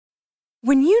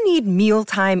When you need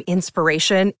mealtime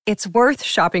inspiration, it's worth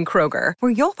shopping Kroger,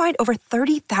 where you'll find over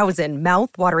 30,000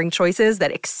 mouth-watering choices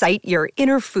that excite your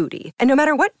inner foodie. And no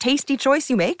matter what tasty choice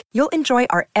you make, you'll enjoy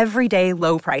our everyday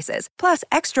low prices, plus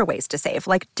extra ways to save,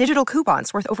 like digital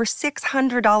coupons worth over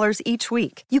 $600 each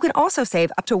week. You can also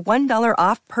save up to $1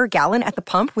 off per gallon at the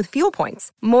pump with fuel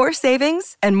points. More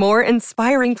savings and more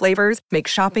inspiring flavors make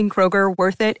shopping Kroger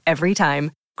worth it every time.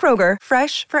 Kroger,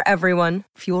 fresh for everyone.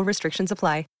 Fuel restrictions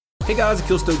apply. Hey guys,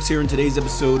 Akil Stokes here. In today's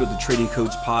episode of the Trading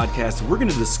Coach Podcast, we're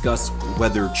going to discuss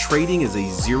whether trading is a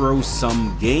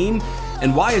zero-sum game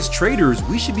and why as traders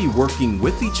we should be working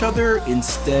with each other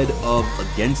instead of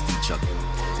against each other.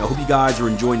 Now, I hope you guys are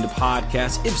enjoying the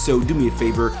podcast. If so, do me a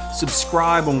favor,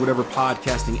 subscribe on whatever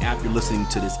podcasting app you're listening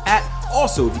to this at.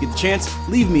 Also, if you get the chance,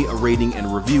 leave me a rating and a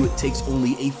review. It takes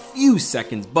only a few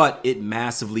seconds, but it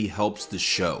massively helps the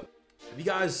show. Have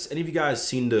any of you guys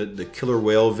seen the killer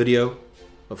whale video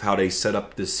of how they set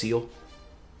up this seal?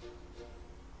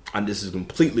 And this is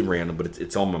completely random, but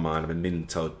it's on my mind. I've been meaning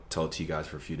to tell it to you guys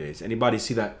for a few days. Anybody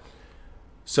see that?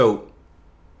 So,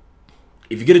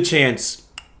 if you get a chance,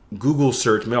 Google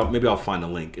search. Maybe I'll find a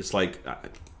link. It's like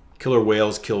killer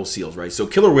whales kill seals, right? So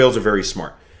killer whales are very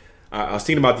smart. I was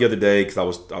thinking about the other day because I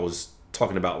was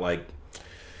talking about I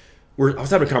was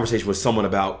having a conversation with someone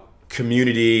about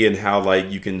community and how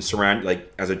you can surround,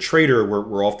 as a trader,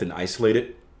 we're often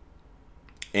isolated.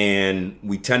 And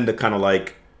we tend to kind of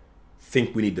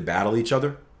think we need to battle each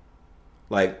other.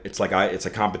 It's a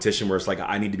competition where it's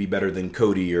I need to be better than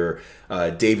Cody, or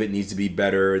David needs to be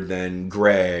better than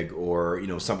Greg, or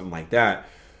something like that.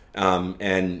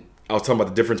 And I was talking about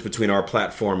the difference between our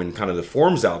platform and kind of the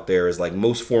forums out there is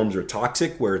most forums are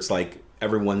toxic, where it's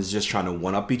everyone's just trying to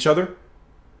one up each other.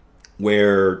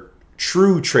 Where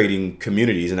true trading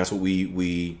communities, and that's what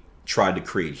we tried to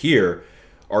create here,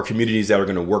 are communities that are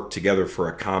going to work together for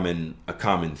a common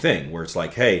thing, where it's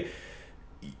hey,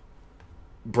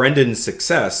 Brendan's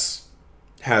success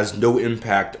has no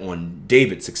impact on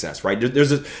David's success, right? There's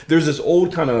this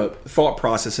old kind of thought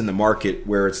process in the market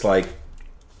where it's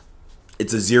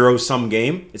it's a zero-sum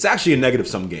game. It's actually a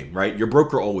negative-sum game, right? Your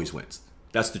broker always wins.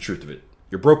 That's the truth of it.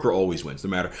 Your broker always wins, no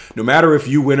matter if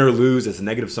you win or lose. It's a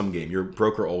negative-sum game. Your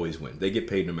broker always wins. They get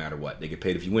paid no matter what. They get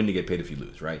paid if you win. They get paid if you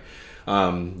lose, right?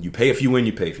 You pay if you win.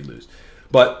 You pay if you lose.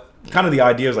 But kind of the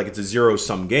idea is it's a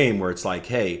zero-sum game where it's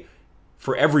hey,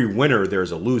 for every winner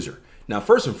there's a loser. Now,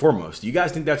 first and foremost, do you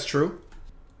guys think that's true?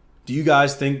 Do you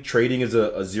guys think trading is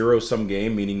a zero-sum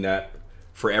game, meaning that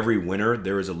for every winner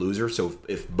there is a loser? So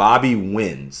if Bobby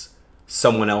wins,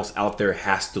 someone else out there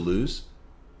has to lose?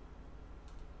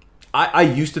 I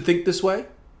used to think this way,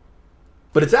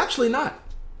 but it's actually not.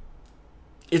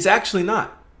 It's actually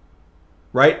not,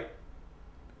 right?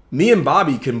 Me and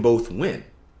Bobby can both win,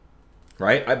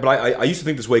 right? But I used to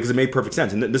think this way because it made perfect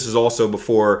sense. And this is also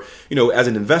before, as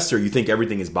an investor, you think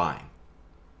everything is buying,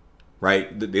 right?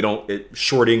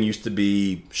 Shorting used to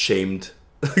be shamed.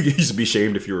 You used to be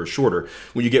shamed if you were a shorter.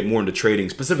 When you get more into trading,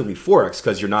 specifically Forex,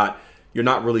 because you're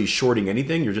not really shorting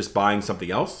anything, you're just buying something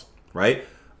else, right?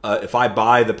 If I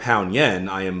buy the pound yen,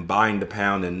 I am buying the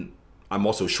pound and I'm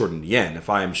also shorting the yen. If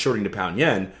I am shorting the pound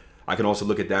yen, I can also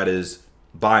look at that as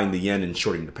buying the yen and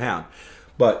shorting the pound.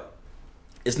 But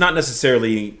there's not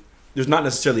necessarily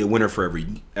a winner for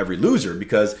every loser,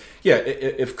 because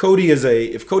if Cody has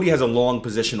a long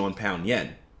position on pound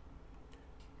yen,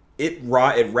 it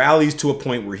rallies to a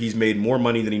point where he's made more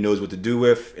money than he knows what to do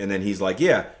with, and then he's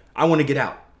I want to get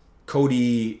out.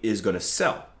 Cody is going to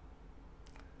sell.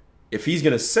 If he's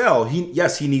going to sell,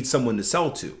 he needs someone to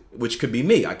sell to, which could be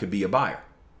me. I could be a buyer.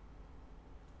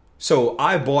 So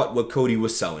I bought what Cody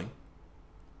was selling.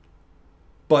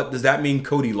 But does that mean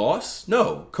Cody lost?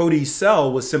 No. Cody's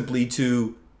sell was simply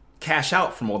to cash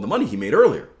out from all the money he made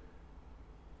earlier.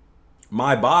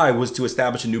 My buy was to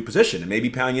establish a new position, and maybe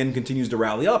pound yen continues to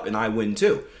rally up and I win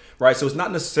too. Right? So it's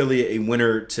not necessarily a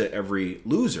winner to every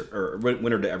loser, or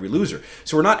winner to every loser.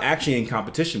 So we're not actually in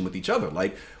competition with each other.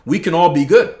 We can all be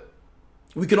good.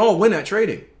 We can all win at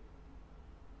trading.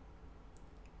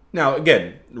 Now,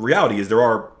 again, the reality is there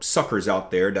are suckers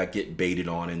out there that get baited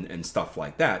on and stuff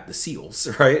like that, the seals,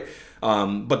 right?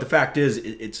 But the fact is,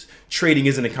 it's trading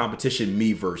isn't a competition,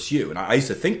 me versus you. And I used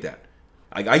to think that.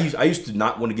 I used to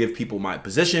not want to give people my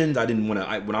positions. I didn't want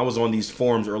to. When I was on these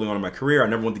forums early on in my career, I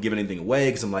never wanted to give anything away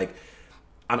because I'm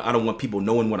I don't want people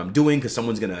knowing what I'm doing because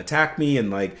someone's going to attack me,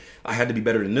 and I had to be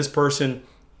better than this person.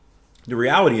 The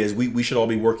reality is we should all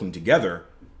be working together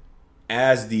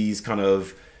as these kind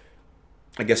of,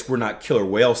 I guess we're not killer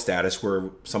whale status, we're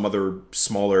some other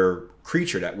smaller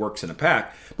creature that works in a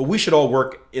pack, but we should all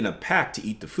work in a pack to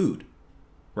eat the food,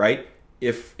 right?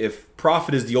 if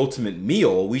profit is the ultimate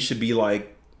meal, we should be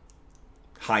like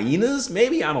hyenas,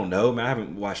 maybe? I don't know. I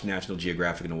haven't watched National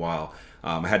Geographic in a while.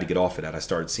 I had to get off of that. I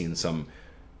started seeing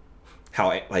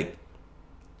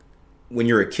when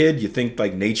you're a kid, you think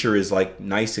like nature is like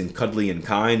nice and cuddly and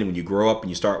kind, and when you grow up and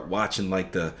you start watching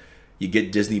like you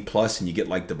get Disney Plus and you get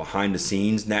like the behind the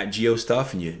scenes Nat Geo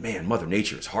stuff, and man, Mother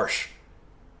Nature is harsh.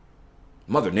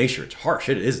 Mother Nature, it's harsh.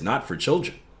 It is not for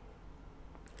children.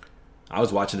 I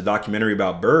was watching a documentary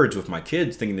about birds with my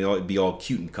kids, thinking they'd be all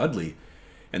cute and cuddly,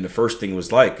 and the first thing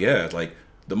was like the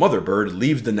mother bird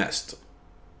leaves the nest,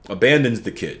 abandons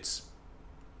the kids,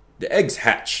 the eggs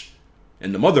hatch,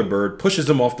 and the mother bird pushes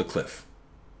them off the cliff.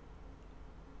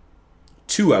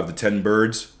 2 out of the 10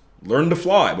 birds learned to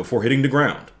fly before hitting the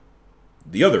ground.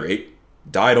 The other 8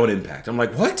 died on impact. I'm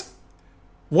like, what?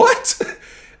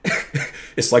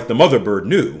 It's like the mother bird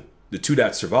knew the 2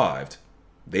 that survived,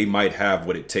 they might have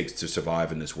what it takes to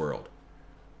survive in this world.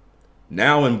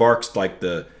 Now embarks like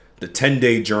the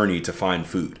 10-day journey to find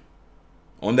food.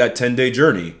 On that 10-day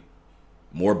journey,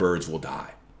 more birds will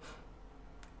die.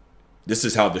 This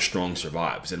is how the strong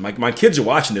survives. And my kids are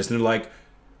watching this and they're like,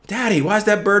 Daddy, why is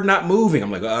that bird not moving?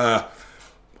 I'm like,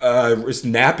 it's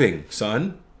napping,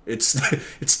 son. It's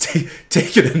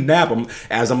taking a nap.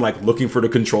 I'm like looking for the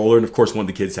controller, and of course one of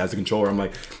the kids has the controller. I'm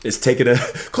like, it's taking a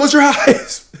close your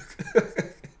eyes.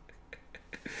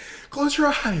 Close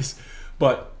your eyes.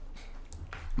 But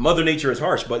Mother Nature is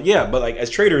harsh. But like as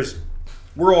traders,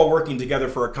 we're all working together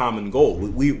for a common goal.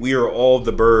 We are all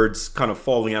the birds kind of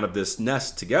falling out of this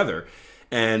nest together.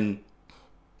 And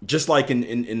just like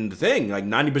in the thing, like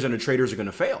 90% of traders are going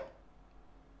to fail.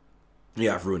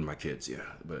 Yeah, I've ruined my kids. Yeah,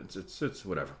 but it's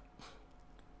whatever.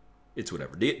 It's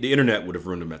whatever. The internet would have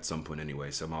ruined them at some point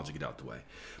anyway, so I'll just get out the way.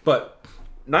 But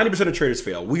 90% of traders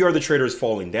fail. We are the traders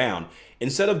falling down.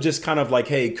 Instead of just kind of like,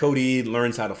 hey, Cody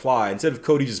learns how to fly. Instead of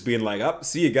Cody just being like,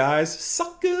 see you guys,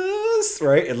 suckers,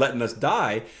 right, and letting us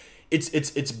die.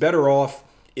 It's better off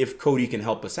if Cody can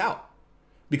help us out.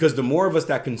 Because the more of us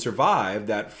that can survive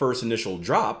that first initial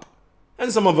drop,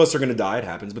 and some of us are going to die, it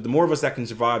happens, but the more of us that can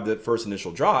survive that first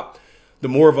initial drop, the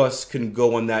more of us can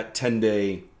go on that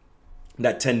 10-day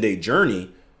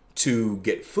journey to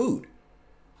get food.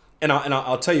 And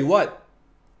I'll tell you what,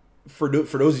 for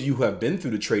those of you who have been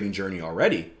through the trading journey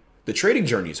already, the trading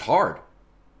journey is hard.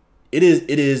 It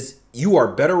is you are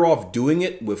better off doing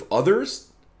it with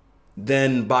others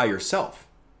than by yourself.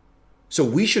 So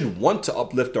we should want to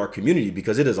uplift our community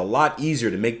because it is a lot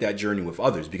easier to make that journey with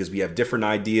others because we have different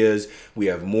ideas, we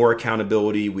have more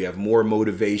accountability, we have more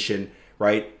motivation,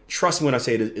 right? Trust me when I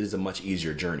say it is a much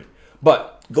easier journey.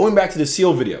 But going back to the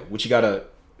SEAL video, which you got to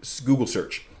Google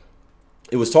search,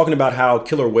 it was talking about how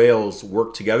killer whales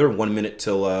work together. 1 minute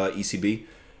till ECB.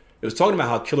 It was talking about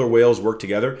how killer whales work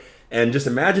together. And just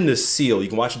imagine this seal. You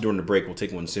can watch it during the break. We'll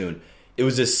take one soon. It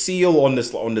was a seal on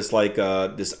this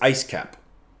ice cap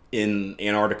in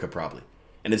Antarctica probably,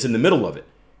 and it's in the middle of it.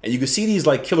 And you can see these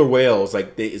like killer whales,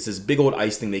 like it's this big old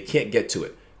ice thing. They can't get to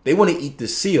it. They want to eat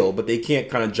this seal, but they can't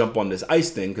kind of jump on this ice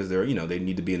thing because they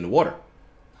need to be in the water.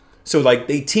 So like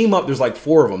they team up. There's like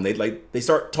 4 of them. They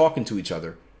start talking to each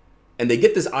other, and they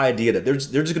get this idea that they're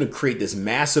just going to create this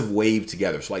massive wave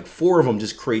together. So like 4 of them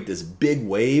just create this big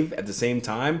wave at the same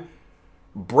time,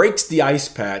 breaks the ice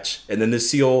patch, and then the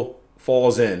seal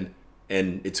falls in,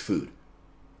 and it's food.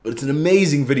 But it's an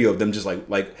amazing video of them just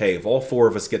like, hey, if all 4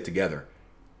 of us get together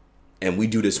and we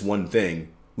do this one thing,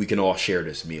 we can all share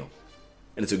this meal.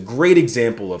 And it's a great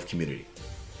example of community.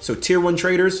 So tier 1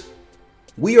 traders,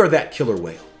 we are that killer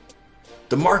whale.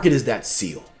 The market is that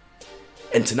seal.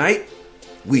 And tonight,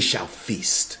 we shall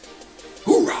feast.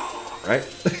 Hoorah! Right?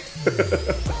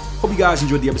 Hope you guys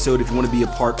enjoyed the episode. If you want to be a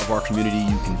part of our community,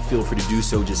 you can feel free to do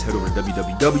so. Just head over to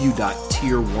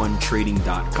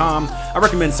www.tier1trading.com. I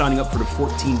recommend signing up for the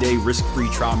 14-day risk-free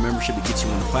trial membership. It gets you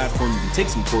on the platform. You can take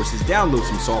some courses, download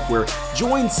some software,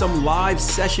 join some live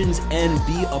sessions, and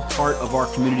be a part of our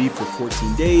community for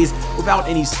 14 days without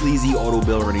any sleazy auto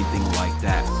bill or anything like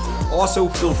that. Also,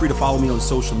 feel free to follow me on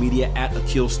social media at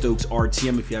Akil Stokes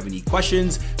RTM. If you have any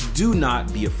questions, do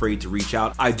not be afraid to reach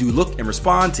out. I do look and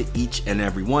respond to each and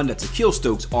every one. That's Akil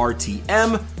Stokes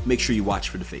RTM. Make sure you watch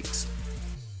for the fakes.